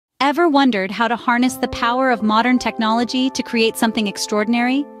Ever wondered how to harness the power of modern technology to create something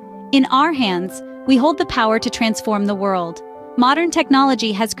extraordinary? In our hands, we hold the power to transform the world. Modern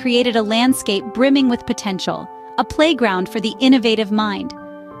technology has created a landscape brimming with potential, a playground for the innovative mind.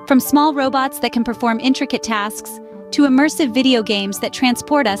 From small robots that can perform intricate tasks, to immersive video games that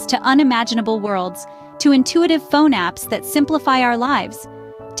transport us to unimaginable worlds, to intuitive phone apps that simplify our lives,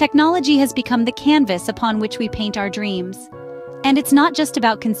 technology has become the canvas upon which we paint our dreams. And it's not just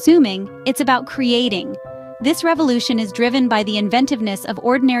about consuming, it's about creating. This revolution is driven by the inventiveness of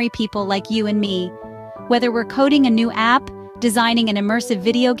ordinary people like you and me. Whether we're coding a new app, designing an immersive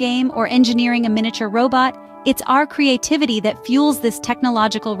video game, or engineering a miniature robot, it's our creativity that fuels this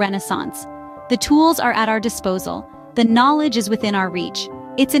technological renaissance. The tools are at our disposal. The knowledge is within our reach.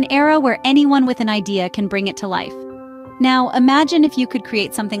 It's an era where anyone with an idea can bring it to life. Now, imagine if you could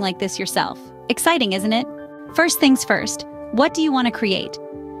create something like this yourself. Exciting, isn't it? First things first, what do you want to create?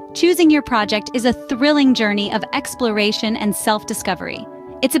 Choosing your project is a thrilling journey of exploration and self-discovery.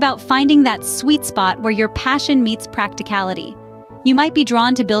 It's about finding that sweet spot where your passion meets practicality. You might be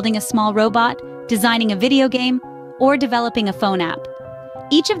drawn to building a small robot, designing a video game, or developing a phone app.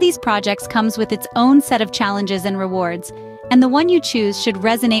 Each of these projects comes with its own set of challenges and rewards, and the one you choose should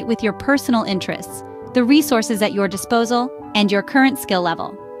resonate with your personal interests, the resources at your disposal, and your current skill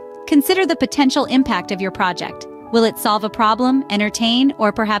level. Consider the potential impact of your project. Will it solve a problem, entertain,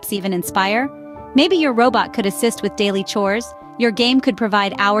 or perhaps even inspire? Maybe your robot could assist with daily chores, your game could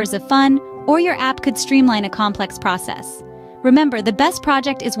provide hours of fun, or your app could streamline a complex process. Remember, the best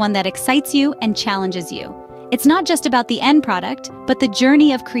project is one that excites you and challenges you. It's not just about the end product, but the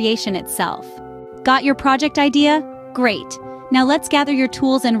journey of creation itself. Got your project idea? Great. Now let's gather your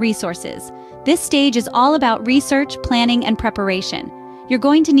tools and resources. This stage is all about research, planning, and preparation. You're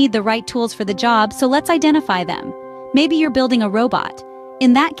going to need the right tools for the job, so let's identify them. Maybe you're building a robot.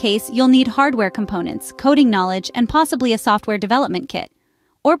 In that case, you'll need hardware components, coding knowledge, and possibly a software development kit.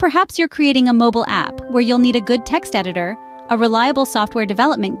 Or perhaps you're creating a mobile app where you'll need a good text editor, a reliable software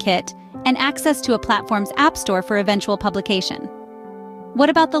development kit, and access to a platform's app store for eventual publication. What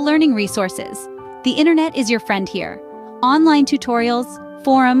about the learning resources? The internet is your friend here. Online tutorials,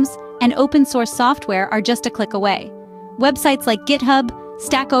 forums, and open-source software are just a click away. Websites like GitHub,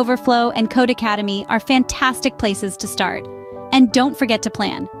 Stack Overflow, and Codecademy are fantastic places to start. And don't forget to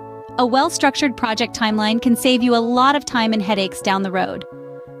plan. A well-structured project timeline can save you a lot of time and headaches down the road.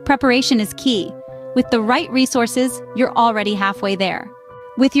 Preparation is key. With the right resources, you're already halfway there.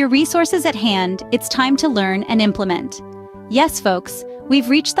 With your resources at hand, it's time to learn and implement. Yes, folks, we've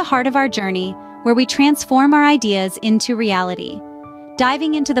reached the heart of our journey, where we transform our ideas into reality.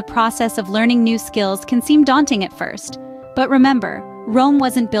 Diving into the process of learning new skills can seem daunting at first. But remember, Rome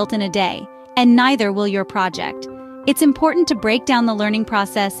wasn't built in a day, and neither will your project. It's important to break down the learning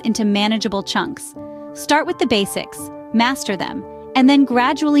process into manageable chunks. Start with the basics, master them, and then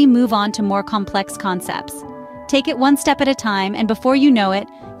gradually move on to more complex concepts. Take it one step at a time, and before you know it,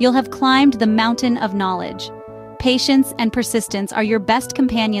 you'll have climbed the mountain of knowledge. Patience and persistence are your best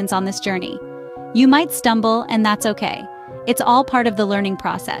companions on this journey. You might stumble, and that's okay. It's all part of the learning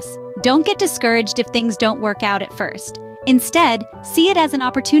process. Don't get discouraged if things don't work out at first. Instead, see it as an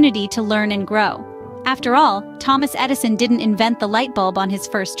opportunity to learn and grow. After all, Thomas Edison didn't invent the light bulb on his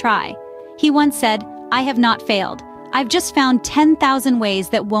first try. He once said, "I have not failed. I've just found 10,000 ways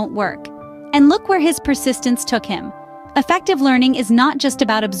that won't work." And look where his persistence took him. Effective learning is not just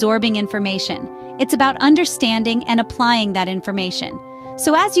about absorbing information. It's about understanding and applying that information.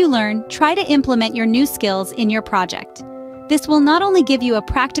 So as you learn, try to implement your new skills in your project. This will not only give you a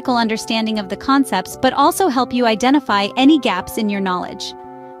practical understanding of the concepts, but also help you identify any gaps in your knowledge.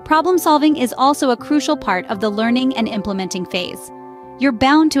 Problem solving is also a crucial part of the learning and implementing phase. You're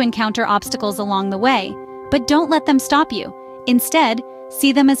bound to encounter obstacles along the way, but don't let them stop you. Instead,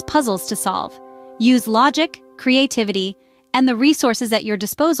 see them as puzzles to solve. Use logic, creativity, and the resources at your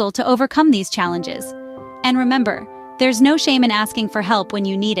disposal to overcome these challenges. And remember, there's no shame in asking for help when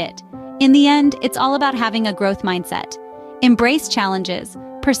you need it. In the end, it's all about having a growth mindset. Embrace challenges,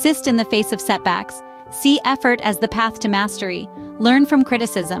 persist in the face of setbacks, see effort as the path to mastery, learn from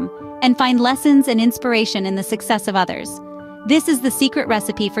criticism, and find lessons and inspiration in the success of others. This is the secret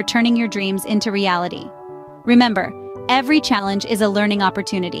recipe for turning your dreams into reality. Remember, every challenge is a learning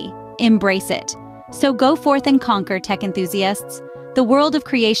opportunity. Embrace it. So go forth and conquer, tech enthusiasts. The world of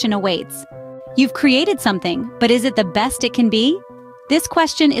creation awaits. You've created something, but is it the best it can be? This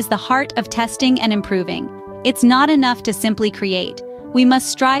question is the heart of testing and improving. It's not enough to simply create. We must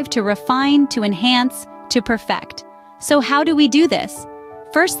strive to refine, to enhance, to perfect. So how do we do this?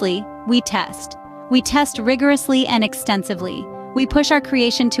 Firstly, we test. We test rigorously and extensively. We push our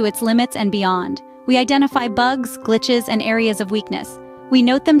creation to its limits and beyond. We identify bugs, glitches, and areas of weakness. We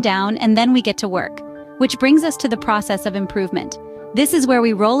note them down, and then we get to work. Which brings us to the process of improvement. This is where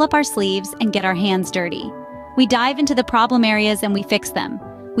we roll up our sleeves and get our hands dirty. We dive into the problem areas and we fix them.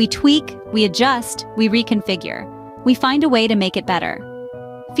 We tweak, we adjust, we reconfigure. We find a way to make it better.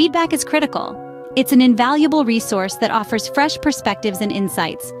 Feedback is critical. It's an invaluable resource that offers fresh perspectives and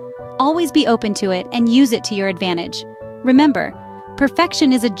insights. Always be open to it and use it to your advantage. Remember,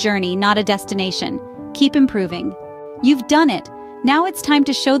 perfection is a journey, not a destination. Keep improving. You've done it. Now it's time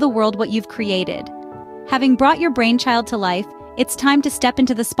to show the world what you've created. Having brought your brainchild to life, it's time to step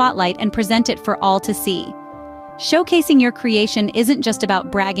into the spotlight and present it for all to see. Showcasing your creation isn't just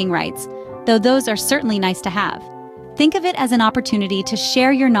about bragging rights, though those are certainly nice to have. Think of it as an opportunity to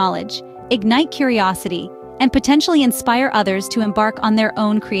share your knowledge, ignite curiosity, and potentially inspire others to embark on their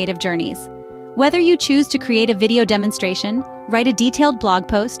own creative journeys. Whether you choose to create a video demonstration, write a detailed blog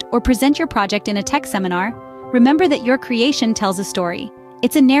post, or present your project in a tech seminar, remember that your creation tells a story.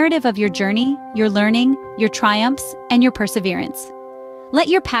 It's a narrative of your journey, your learning, your triumphs, and your perseverance. Let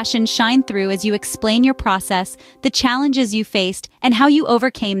your passion shine through as you explain your process, the challenges you faced, and how you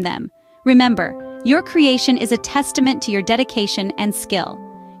overcame them. Remember, your creation is a testament to your dedication and skill.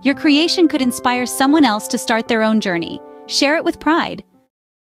 Your creation could inspire someone else to start their own journey. Share it with pride.